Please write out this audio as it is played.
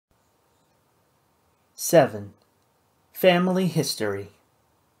7. Family History.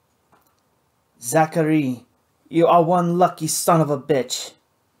 Zachary, you are one lucky son of a bitch.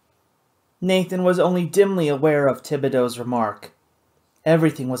 Nathan was only dimly aware of Thibodeau's remark.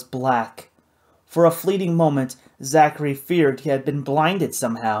 Everything was black. For a fleeting moment, Zachary feared he had been blinded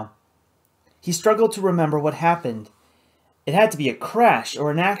somehow. He struggled to remember what happened. It had to be a crash or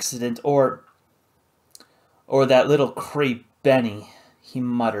an accident or that little creep Benny, he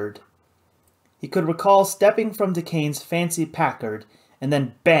muttered. He could recall stepping from Decane's fancy Packard, and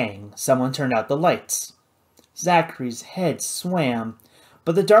then bang, someone turned out the lights. Zachary's head swam,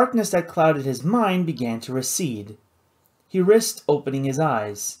 but the darkness that clouded his mind began to recede. He risked opening his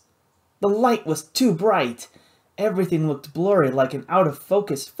eyes. The light was too bright. Everything looked blurry like an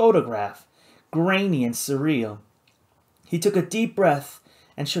out-of-focus photograph, grainy and surreal. He took a deep breath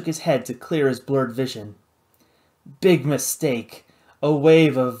and shook his head to clear his blurred vision. Big mistake. A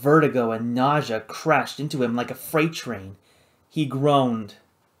wave of vertigo and nausea crashed into him like a freight train. He groaned.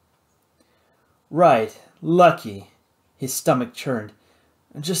 Right, lucky. His stomach churned.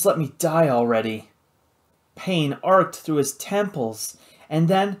 Just let me die already. Pain arced through his temples, and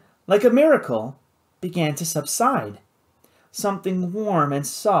then, like a miracle, began to subside. Something warm and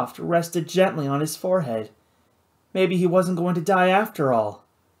soft rested gently on his forehead. Maybe he wasn't going to die after all.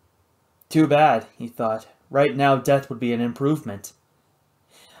 Too bad, he thought. Right now death would be an improvement.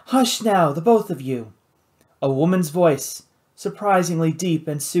 Hush now, the both of you. A woman's voice, surprisingly deep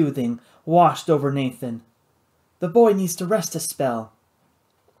and soothing, washed over Nathan. The boy needs to rest a spell.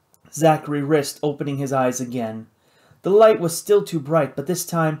 Zachary risked opening his eyes again. The light was still too bright, but this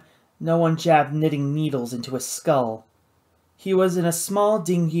time no one jabbed knitting needles into his skull. He was in a small,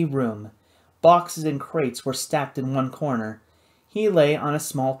 dingy room. Boxes and crates were stacked in one corner. He lay on a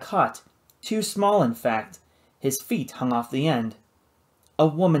small cot, too small in fact. His feet hung off the end. A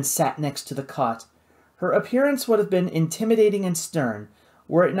woman sat next to the cot. Her appearance would have been intimidating and stern,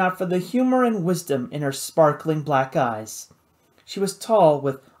 were it not for the humor and wisdom in her sparkling black eyes. She was tall,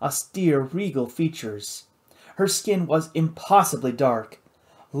 with austere, regal features. Her skin was impossibly dark.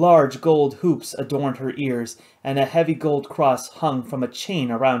 Large gold hoops adorned her ears, and a heavy gold cross hung from a chain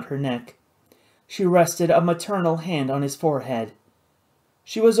around her neck. She rested a maternal hand on his forehead.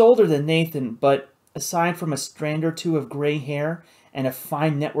 She was older than Nathan, but aside from a strand or two of gray hair and a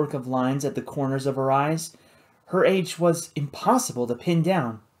fine network of lines at the corners of her eyes, her age was impossible to pin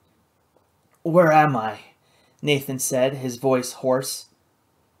down. "Where am I?" Nathan said, his voice hoarse.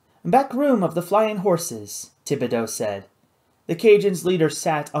 "Back room of the Flying Horses," Thibodeau said. The Cajun's leader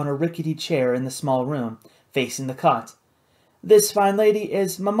sat on a rickety chair in the small room, facing the cot. "This fine lady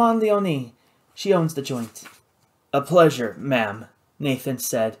is Maman Leonie. She owns the joint." "A pleasure, ma'am," Nathan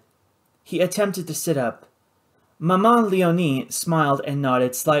said. He attempted to sit up. Maman Leonie smiled and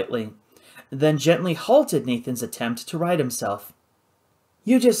nodded slightly, then gently halted Nathan's attempt to right himself.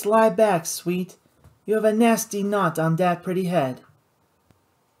 "You just lie back, sweet. You have a nasty knot on that pretty head."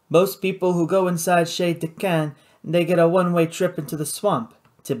 "Most people who go inside Chez Decane, they get a one-way trip into the swamp,"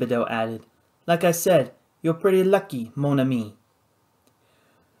 Thibodeau added. "Like I said, you're pretty lucky, mon ami."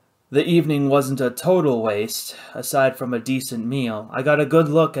 "The evening wasn't a total waste. Aside from a decent meal, I got a good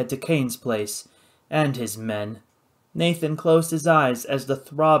look at Decane's place, and his men." Nathan closed his eyes as the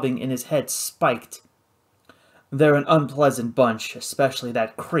throbbing in his head spiked. "They're an unpleasant bunch, especially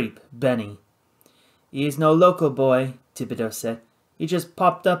that creep, Benny." "He's no local boy," Thibodeau said. "He just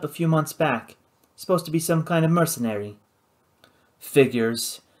popped up a few months back. Supposed to be some kind of mercenary."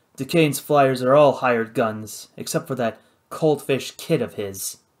 "Figures. Decane's flyers are all hired guns, except for that coldfish kid of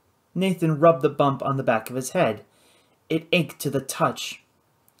his." Nathan rubbed the bump on the back of his head. It ached to the touch.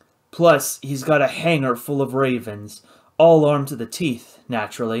 "Plus, he's got a hangar full of ravens, all armed to the teeth,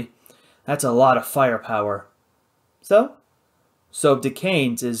 naturally. That's a lot of firepower." "So?" "So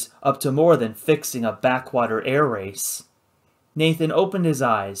Decane's is up to more than fixing a backwater air race." Nathan opened his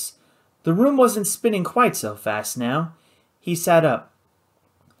eyes. The room wasn't spinning quite so fast now. He sat up.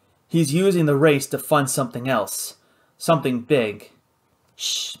 "He's using the race to fund something else. Something big."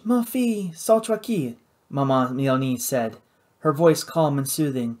 "Shh, ma fille, sois tranquille," Maman Leonie said, her voice calm and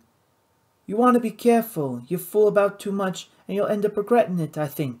soothing. "You want to be careful. You fool about too much, and you'll end up regretting it, I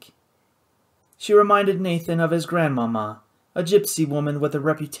think." She reminded Nathan of his grandmama, a gypsy woman with a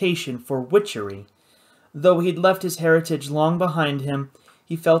reputation for witchery. Though he'd left his heritage long behind him,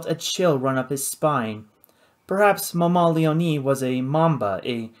 he felt a chill run up his spine. Perhaps Maman Leonie was a mamba,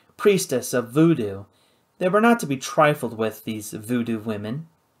 a priestess of voodoo. They were not to be trifled with, these voodoo women.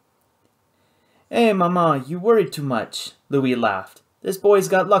 "Hey, Mama, you worry too much," Louis laughed. "This boy's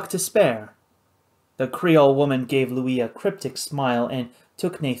got luck to spare." The Creole woman gave Louis a cryptic smile and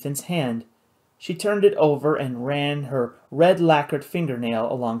took Nathan's hand. She turned it over and ran her red lacquered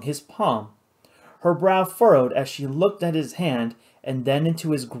fingernail along his palm. Her brow furrowed as she looked at his hand and then into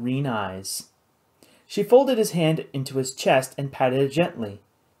his green eyes. She folded his hand into his chest and patted it gently.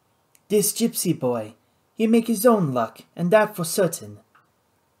 "This gypsy boy, he make his own luck, and that for certain."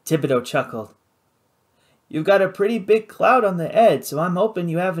 Thibodeau chuckled. "You've got a pretty big cloud on the head, so I'm hoping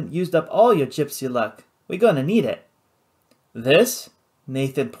you haven't used up all your gypsy luck. We're gonna need it." "This?"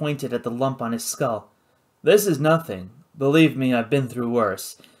 Nathan pointed at the lump on his skull. "This is nothing. Believe me, I've been through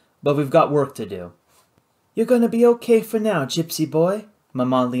worse. But we've got work to do." "You're gonna be okay for now, gypsy boy,"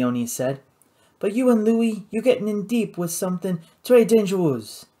 Maman Leonie said. "But you and Louis, you're getting in deep with something très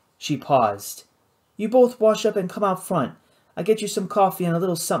dangereux." She paused. "You both wash up and come out front. I get you some coffee and a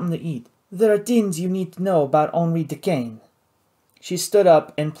little something to eat. There are things you need to know about Henri Decaen." She stood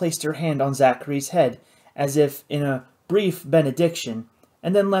up and placed her hand on Zachary's head, as if in a brief benediction,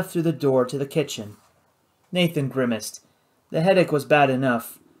 and then left through the door to the kitchen. Nathan grimaced. The headache was bad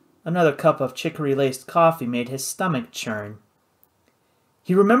enough. Another cup of chicory-laced coffee made his stomach churn.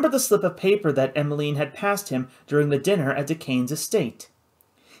 He remembered the slip of paper that Emmeline had passed him during the dinner at Decaen's estate.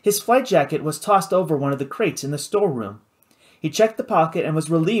 His flight jacket was tossed over one of the crates in the storeroom. He checked the pocket and was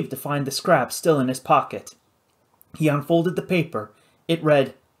relieved to find the scrap still in his pocket. He unfolded the paper. It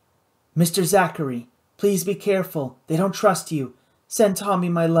read, "Mr. Zachary, please be careful. They don't trust you. Send Tommy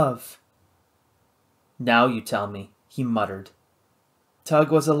my love." "Now you tell me," he muttered.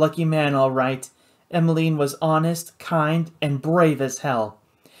 Tug was a lucky man, all right. Emmeline was honest, kind, and brave as hell.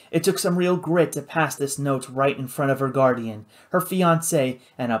 It took some real grit to pass this note right in front of her guardian, her fiancé,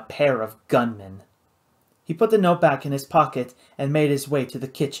 and a pair of gunmen. He put the note back in his pocket and made his way to the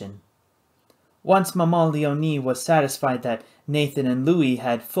kitchen. Once Maman Leonie was satisfied that Nathan and Louis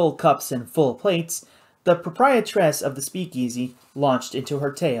had full cups and full plates, the proprietress of the speakeasy launched into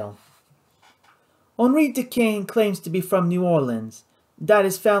her tale. "Henri Decaen claims to be from New Orleans, that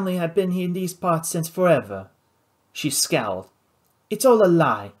his family had been here in these parts since forever." She scowled. "It's all a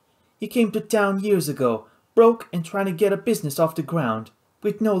lie. He came to town years ago, broke and trying to get a business off the ground,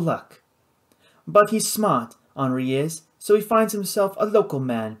 with no luck. But he's smart, Henri is, so he finds himself a local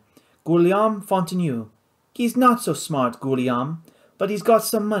man, Guillaume Fontenue. He's not so smart, Guillaume, but he's got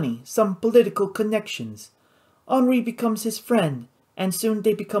some money, some political connections. Henri becomes his friend, and soon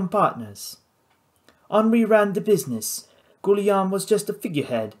they become partners. Henri ran the business. Guillaume was just a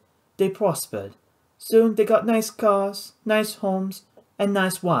figurehead. They prospered. Soon they got nice cars, nice homes, and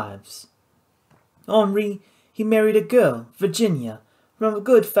nice wives. Henri, he married a girl, Virginia, from a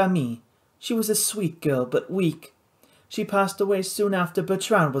good famille. She was a sweet girl, but weak. She passed away soon after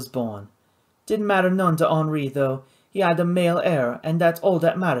Bertrand was born. Didn't matter none to Henri, though. He had a male heir, and that's all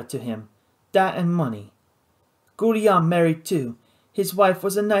that mattered to him. That and money. Guillaume married too. His wife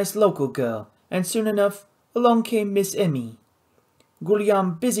was a nice local girl, and soon enough along came Miss Emmy.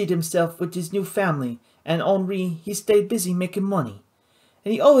 Guillaume busied himself with his new family, and Henri, he stayed busy making money.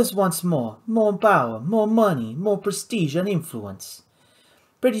 And he always wants more power, more money, more prestige and influence.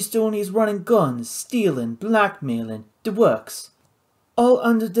 Pretty soon he's running guns, stealing, blackmailing, the works. All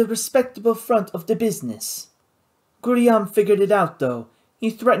under the respectable front of the business. Guillaume figured it out, though.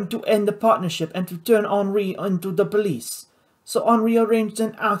 He threatened to end the partnership and to turn Henri into the police. So Henri arranged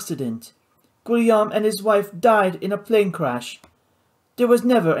an accident. Guillaume and his wife died in a plane crash. There was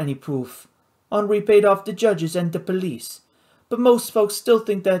never any proof. Henri paid off the judges and the police. But most folks still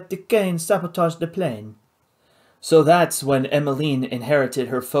think that Decaen sabotaged the plane. So that's when Emmeline inherited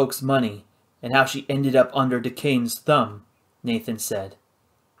her folks' money, and how she ended up under Decaen's thumb, Nathan said.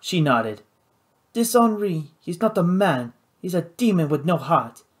 She nodded. This Henri, he's not a man, he's a demon with no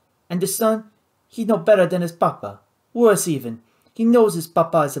heart. And the son, he no better than his papa. Worse even, he knows his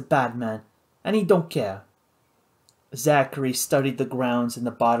papa is a bad man, and he don't care. Zachary studied the grounds in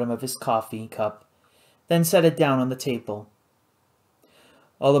the bottom of his coffee cup, then set it down on the table.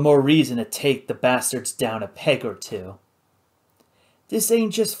 All the more reason to take the bastards down a peg or two. This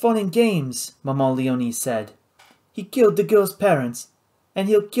ain't just fun and games, Maman Leonie said. He killed the girl's parents, and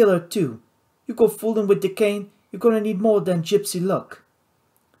he'll kill her too. You go fooling with Decaen, you're gonna need more than gypsy luck.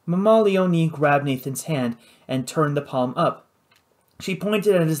 Maman Leonie grabbed Nathan's hand and turned the palm up. She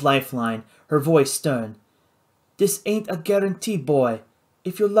pointed at his lifeline, her voice stern. This ain't a guarantee, boy.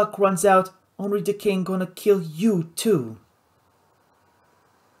 If your luck runs out, Henri Decaen gonna kill you too.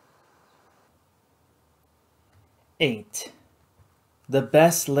 8. The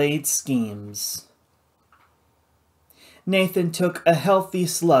Best Laid Schemes. Nathan took a healthy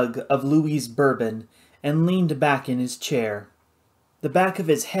slug of Louis' bourbon and leaned back in his chair. The back of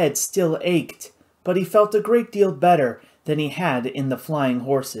his head still ached, but he felt a great deal better than he had in the Flying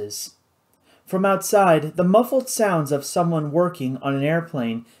Horses. From outside, the muffled sounds of someone working on an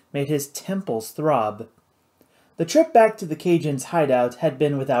airplane made his temples throb. The trip back to the Cajun's hideout had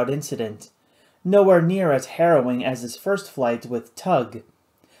been without incident, nowhere near as harrowing as his first flight with Tug.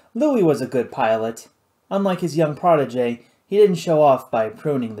 Louis was a good pilot. Unlike his young protege, he didn't show off by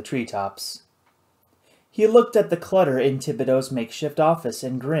pruning the treetops. He looked at the clutter in Thibodeau's makeshift office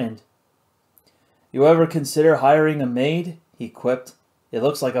and grinned. "You ever consider hiring a maid?" he quipped. "It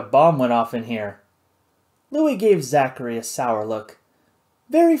looks like a bomb went off in here." Louis gave Zachary a sour look.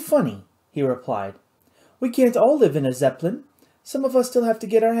 "Very funny," he replied. "We can't all live in a Zeppelin. Some of us still have to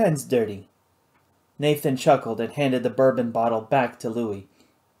get our hands dirty." Nathan chuckled and handed the bourbon bottle back to Louis.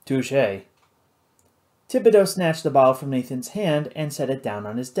 "Touché." Thibodeau snatched the bottle from Nathan's hand and set it down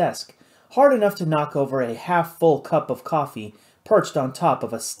on his desk, hard enough to knock over a half-full cup of coffee perched on top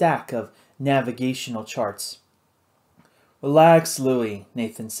of a stack of navigational charts. "Relax, Louis,"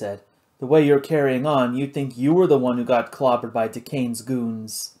 Nathan said. "The way you're carrying on, you'd think you were the one who got clobbered by Decane's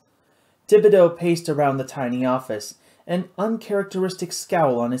goons." Thibodeau paced around the tiny office, an uncharacteristic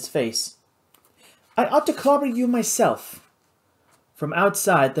scowl on his face. "I ought to clobber you myself." From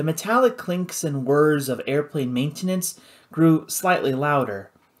outside, the metallic clinks and whirs of airplane maintenance grew slightly louder.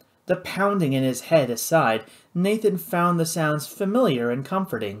 The pounding in his head aside, Nathan found the sounds familiar and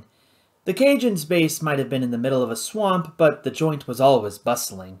comforting. The Cajun's base might have been in the middle of a swamp, but the joint was always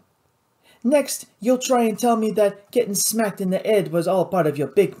bustling. "Next, you'll try and tell me that getting smacked in the head was all part of your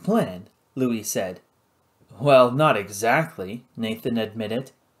big plan," Louis said. "Well, not exactly," Nathan admitted.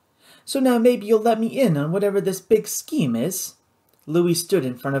 "So now maybe you'll let me in on whatever this big scheme is?" Louis stood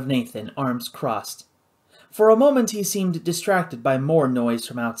in front of Nathan, arms crossed. For a moment he seemed distracted by more noise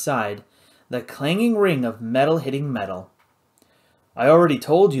from outside, the clanging ring of metal hitting metal. "I already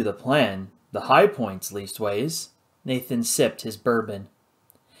told you the plan, the high points leastways." Nathan sipped his bourbon.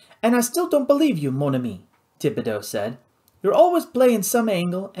 "And I still don't believe you, mon ami," Thibodeau said. "You're always playing some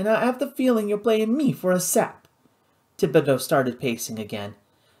angle, and I have the feeling you're playing me for a sap." Thibodeau started pacing again.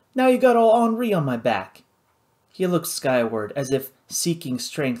 "Now you got all Henri on my back." He looked skyward, as if seeking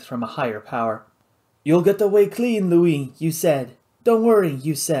strength from a higher power. "You'll get away clean, Louis, you said. Don't worry,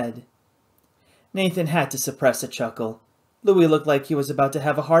 you said." Nathan had to suppress a chuckle. Louis looked like he was about to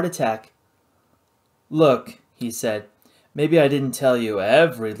have a heart attack. "Look," he said, "maybe I didn't tell you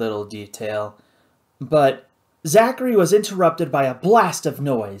every little detail, but—" Zachary was interrupted by a blast of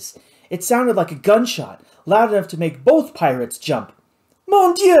noise. It sounded like a gunshot, loud enough to make both pirates jump.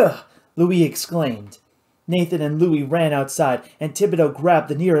 "Mon Dieu!" Louis exclaimed. Nathan and Louis ran outside, and Thibodeau grabbed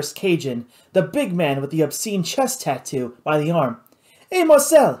the nearest Cajun, the big man with the obscene chest tattoo, by the arm. "Hey,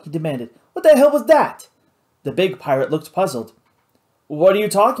 Marcel," he demanded, "what the hell was that?" The big pirate looked puzzled. "What are you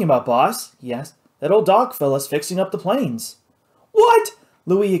talking about, boss?" he asked. "That old dock fella's fixing up the planes." "What?"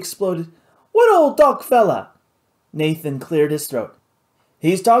 Louis exploded. "What old dock fella?" Nathan cleared his throat.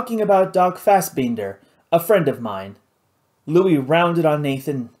 "He's talking about Doc Fassbinder, a friend of mine." Louis rounded on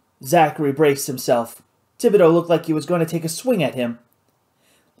Nathan. Zachary braced himself. Thibodeau looked like he was going to take a swing at him.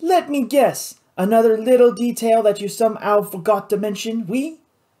 "Let me guess. Another little detail that you somehow forgot to mention, oui?"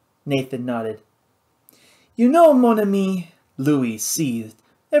 Nathan nodded. "You know, mon ami," Louis seethed,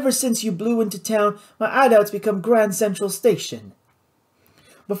 "ever since you blew into town, my hideout's become Grand Central Station."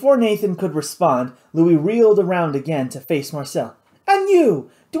 Before Nathan could respond, Louis reeled around again to face Marcel. "And you!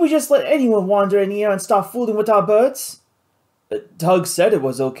 Do we just let anyone wander in here and start fooling with our birds?" "Tug said it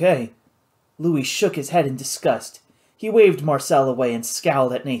was okay." Louis shook his head in disgust. He waved Marcel away and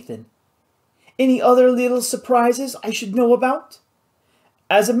scowled at Nathan. "Any other little surprises I should know about?"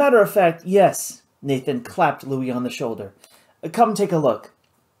 "As a matter of fact, yes." Nathan clapped Louis on the shoulder. "Come take a look."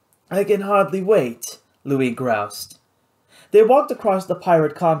 "I can hardly wait," Louis groused. They walked across the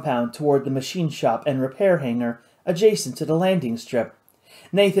pirate compound toward the machine shop and repair hangar adjacent to the landing strip.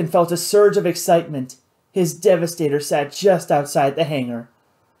 Nathan felt a surge of excitement. His Devastator sat just outside the hangar.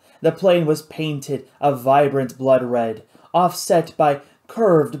 The plane was painted a vibrant blood red, offset by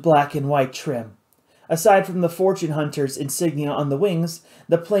curved black and white trim. Aside from the fortune hunter's insignia on the wings,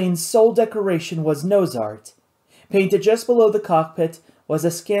 the plane's sole decoration was nose art. Painted just below the cockpit was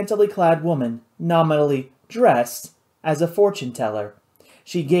a scantily clad woman, nominally dressed as a fortune teller.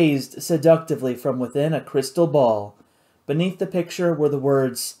 She gazed seductively from within a crystal ball. Beneath the picture were the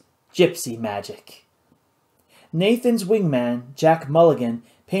words, "Gypsy Magic." Nathan's wingman, Jack Mulligan,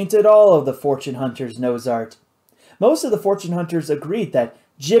 painted all of the fortune hunter's nose art. Most of the fortune hunters agreed that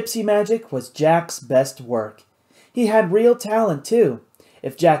Gypsy Magic was Jack's best work. He had real talent, too.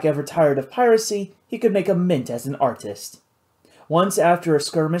 If Jack ever tired of piracy, he could make a mint as an artist. Once after a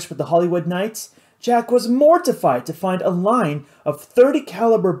skirmish with the Hollywood Knights, Jack was mortified to find a line of 30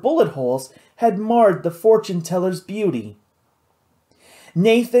 caliber bullet holes had marred the fortune teller's beauty.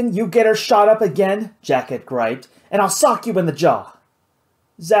 "Nathan, you get her shot up again," Jack had griped, "and I'll sock you in the jaw."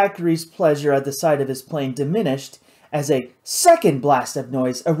 Zachary's pleasure at the sight of his plane diminished as a second blast of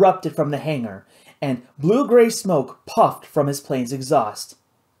noise erupted from the hangar, and blue-gray smoke puffed from his plane's exhaust.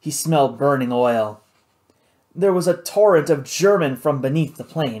 He smelled burning oil. There was a torrent of German from beneath the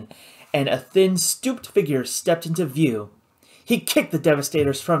plane, and a thin, stooped figure stepped into view. He kicked the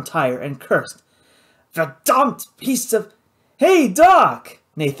Devastator's front tire and cursed. "Verdammt piece of—" "Hey, Doc!"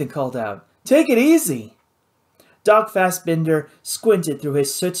 Nathan called out. "Take it easy." Doc Fassbinder squinted through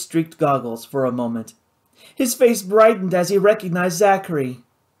his soot-streaked goggles for a moment. His face brightened as he recognized Zachary.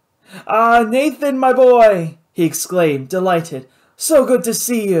 "Ah, Nathan, my boy!" he exclaimed, delighted. "So good to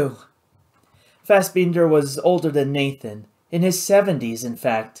see you!" Fassbinder was older than Nathan, in his 70s, in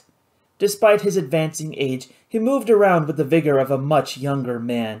fact. Despite his advancing age, he moved around with the vigor of a much younger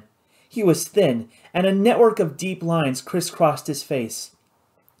man. He was thin, and a network of deep lines crisscrossed his face.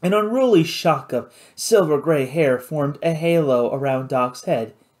 An unruly shock of silver-gray hair formed a halo around Doc's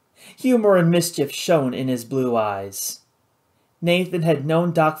head. Humor and mischief shone in his blue eyes. Nathan had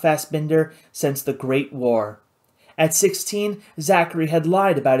known Doc Fassbinder since the Great War. At 16, Zachary had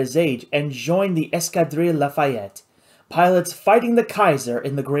lied about his age and joined the Escadrille Lafayette, pilots fighting the Kaiser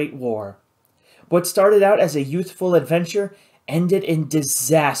in the Great War. What started out as a youthful adventure ended in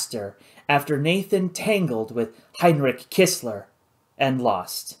disaster after Nathan tangled with Heinrich Kissler and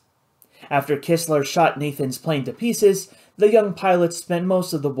lost. After Kissler shot Nathan's plane to pieces, the young pilot spent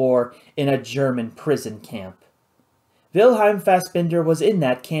most of the war in a German prison camp. Wilhelm Fassbinder was in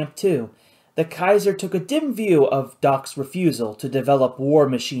that camp too. The Kaiser took a dim view of Doc's refusal to develop war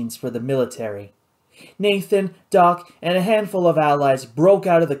machines for the military. Nathan, Doc, and a handful of allies broke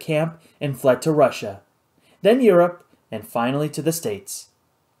out of the camp and fled to Russia, then Europe, and finally to the States.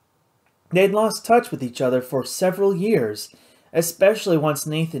 They'd lost touch with each other for several years, especially once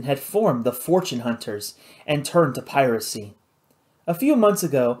Nathan had formed the Fortune Hunters and turned to piracy. A few months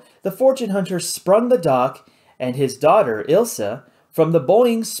ago, the Fortune Hunters sprung the Doc and his daughter, Ilse, from the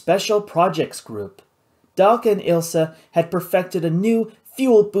Boeing Special Projects Group. Doc and Ilse had perfected a new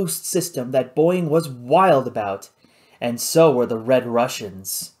fuel boost system that Boeing was wild about, and so were the Red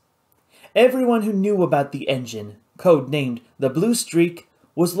Russians. Everyone who knew about the engine, code-named the Blue Streak,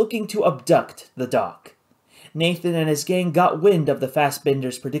 was looking to abduct the Doc. Nathan and his gang got wind of the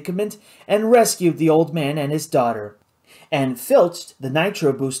Fassbinders' predicament and rescued the old man and his daughter, and filched the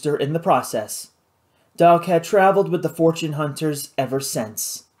nitro booster in the process. Doc had traveled with the Fortune Hunters ever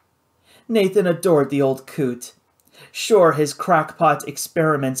since. Nathan adored the old coot. Sure, his crackpot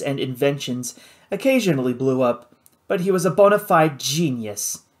experiments and inventions occasionally blew up, but he was a bona fide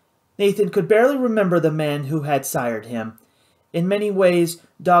genius. Nathan could barely remember the man who had sired him. In many ways,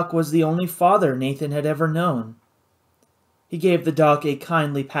 Doc was the only father Nathan had ever known. He gave the Doc a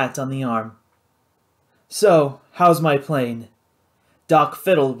kindly pat on the arm. "So, how's my plane?" Doc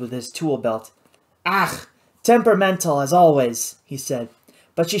fiddled with his tool belt. "Ach, temperamental as always," he said,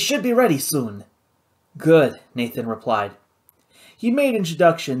 "but she should be ready soon." "Good," Nathan replied. He made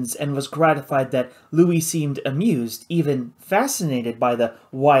introductions and was gratified that Louis seemed amused, even fascinated by the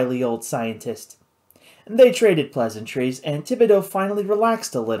wily old scientist. They traded pleasantries, and Thibodeau finally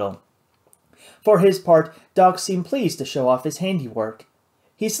relaxed a little. For his part, Doc seemed pleased to show off his handiwork.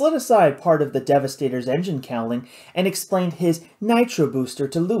 He slid aside part of the Devastator's engine cowling and explained his nitro booster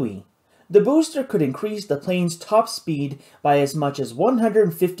to Louis. The booster could increase the plane's top speed by as much as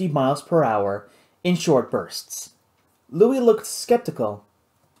 150 miles per hour in short bursts. Louis looked skeptical.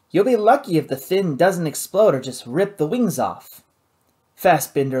 "You'll be lucky if the fin doesn't explode or just rip the wings off."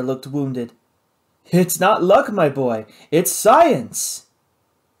 Fassbinder looked wounded. "It's not luck, my boy. It's science."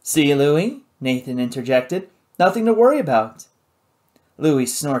 "See, Louis?" Nathan interjected. "Nothing to worry about." Louis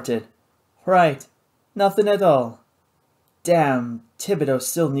snorted. "Right. Nothing at all." Damn, Thibodeau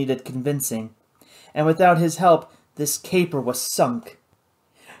still needed convincing. And without his help, this caper was sunk.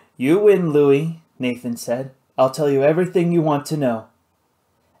 "You win, Louis," Nathan said. "I'll tell you everything you want to know."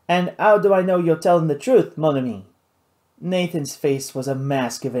 "And how do I know you're telling the truth, mon ami?" Nathan's face was a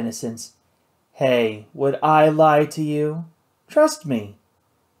mask of innocence. "Hey, would I lie to you? Trust me."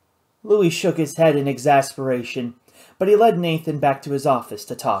 Louis shook his head in exasperation, but he led Nathan back to his office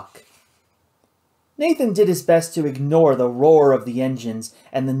to talk. Nathan did his best to ignore the roar of the engines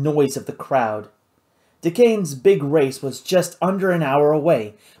and the noise of the crowd. Duquesne's big race was just under an hour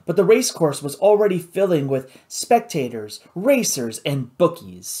away, but the racecourse was already filling with spectators, racers, and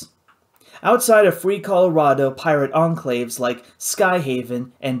bookies. Outside of free Colorado pirate enclaves like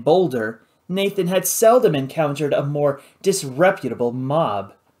Skyhaven and Boulder, Nathan had seldom encountered a more disreputable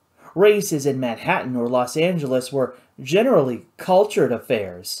mob. Races in Manhattan or Los Angeles were generally cultured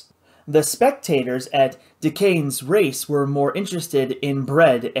affairs. The spectators at Duquesne's race were more interested in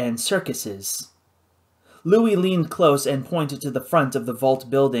bread and circuses. Louis leaned close and pointed to the front of the vault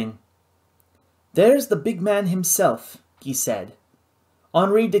building. "There's the big man himself," he said.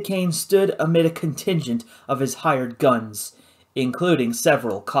 Henri Duquesne stood amid a contingent of his hired guns, including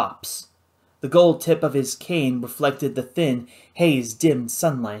several cops. The gold tip of his cane reflected the thin, haze-dimmed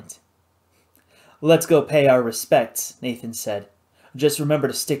sunlight. "Let's go pay our respects," Nathan said. "Just remember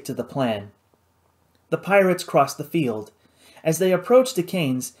to stick to the plan." The pirates crossed the field. As they approached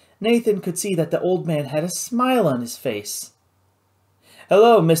Duquesne's, Nathan could see that the old man had a smile on his face.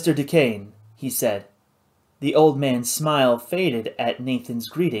 "Hello, Mr. Duquesne," he said. The old man's smile faded at Nathan's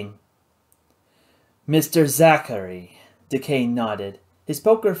greeting. "Mr. Zachary," Duquesne nodded, his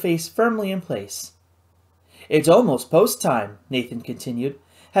poker face firmly in place. "It's almost post time," Nathan continued.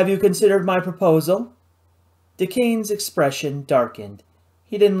 "Have you considered my proposal?" Duquesne's expression darkened.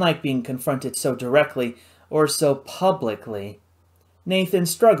 He didn't like being confronted so directly or so publicly. Nathan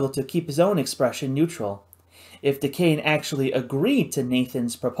struggled to keep his own expression neutral. If Duquesne actually agreed to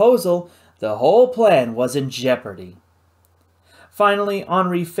Nathan's proposal, the whole plan was in jeopardy. Finally,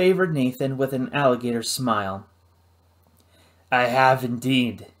 Henri favored Nathan with an alligator smile. "I have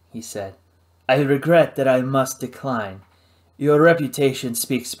indeed," he said. "I regret that I must decline. Your reputation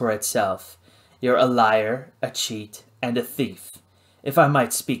speaks for itself. You're a liar, a cheat, and a thief, if I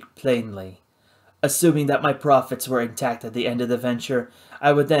might speak plainly. Assuming that my profits were intact at the end of the venture,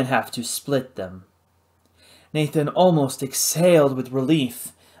 I would then have to split them." Nathan almost exhaled with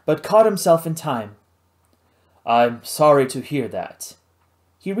relief, but caught himself in time. "I'm sorry to hear that."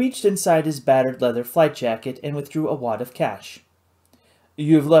 He reached inside his battered leather flight jacket and withdrew a wad of cash.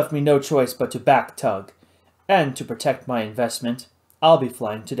 "You've left me no choice but to back Tug, and to protect my investment, I'll be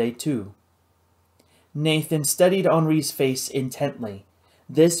flying today too." Nathan studied Henri's face intently.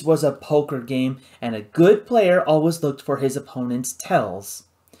 This was a poker game, and a good player always looked for his opponent's tells.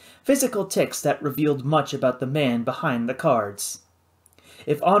 Physical tics that revealed much about the man behind the cards.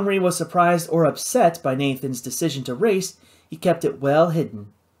 If Henri was surprised or upset by Nathan's decision to race, he kept it well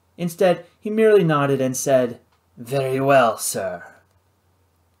hidden. Instead, he merely nodded and said, "Very well, sir."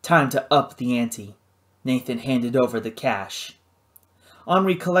 Time to up the ante. Nathan handed over the cash.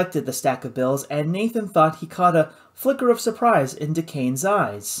 Henri collected the stack of bills, and Nathan thought he caught a flicker of surprise in Duquesne's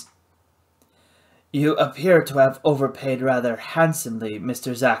eyes. "You appear to have overpaid rather handsomely,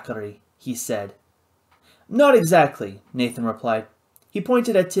 Mr. Zachary," he said. "Not exactly," Nathan replied. He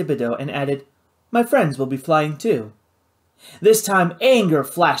pointed at Thibodeau and added, "My friends will be flying too." This time anger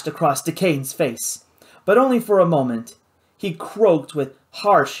flashed across Duquesne's face, but only for a moment. He croaked with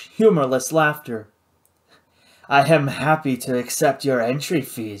harsh, humorless laughter. "I am happy to accept your entry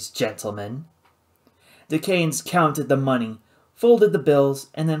fees, gentlemen." Duquesne counted the money, folded the bills,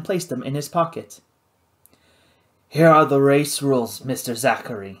 and then placed them in his pocket. "Here are the race rules, Mr.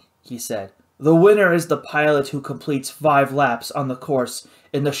 Zachary," he said. "The winner is the pilot who completes 5 laps on the course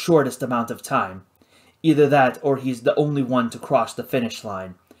in the shortest amount of time. Either that or he's the only one to cross the finish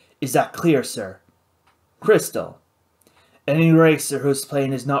line. Is that clear, sir?" "Crystal." "Any racer whose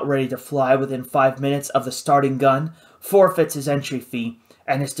plane is not ready to fly within 5 minutes of the starting gun forfeits his entry fee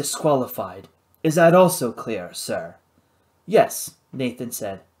and is disqualified. Is that also clear, sir?" "Yes," Nathan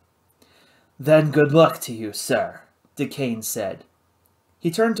said. "Then good luck to you, sir," Duquesne said. He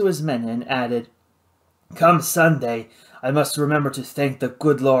turned to his men and added, "Come Sunday, I must remember to thank the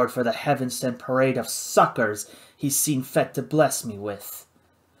good Lord for the heaven-sent parade of suckers he's seen fit to bless me with."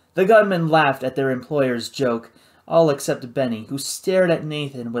 The gunmen laughed at their employer's joke, all except Benny, who stared at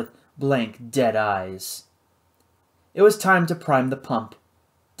Nathan with blank, dead eyes. It was time to prime the pump.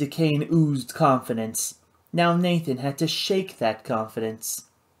 Duquesne oozed confidence. Now Nathan had to shake that confidence.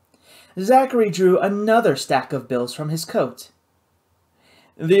 Zachary drew another stack of bills from his coat.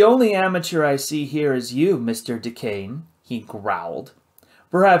 "The only amateur I see here is you, Mr. Duquesne," he growled.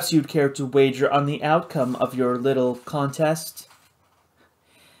 "Perhaps you'd care to wager on the outcome of your little contest?"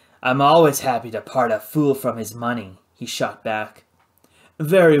 "I'm always happy to part a fool from his money," he shot back.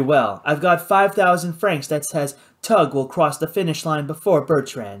 "Very well. I've got 5,000 francs that says Tug will cross the finish line before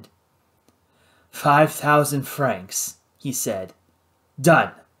Bertrand." 5,000 francs, he said.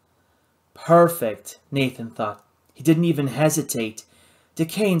 "Done." Perfect, Nathan thought. He didn't even hesitate.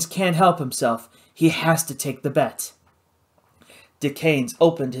 Duquesne can't help himself. He has to take the bet. Duquesne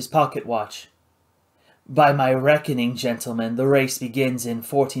opened his pocket watch. "By my reckoning, gentlemen, the race begins in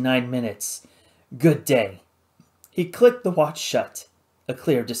 49 minutes. Good day." He clicked the watch shut. A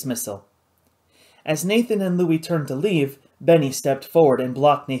clear dismissal. As Nathan and Louis turned to leave, Benny stepped forward and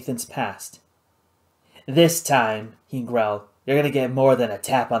blocked Nathan's path. "This time," he growled, "you're gonna get more than a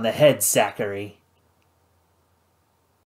tap on the head, Zachary."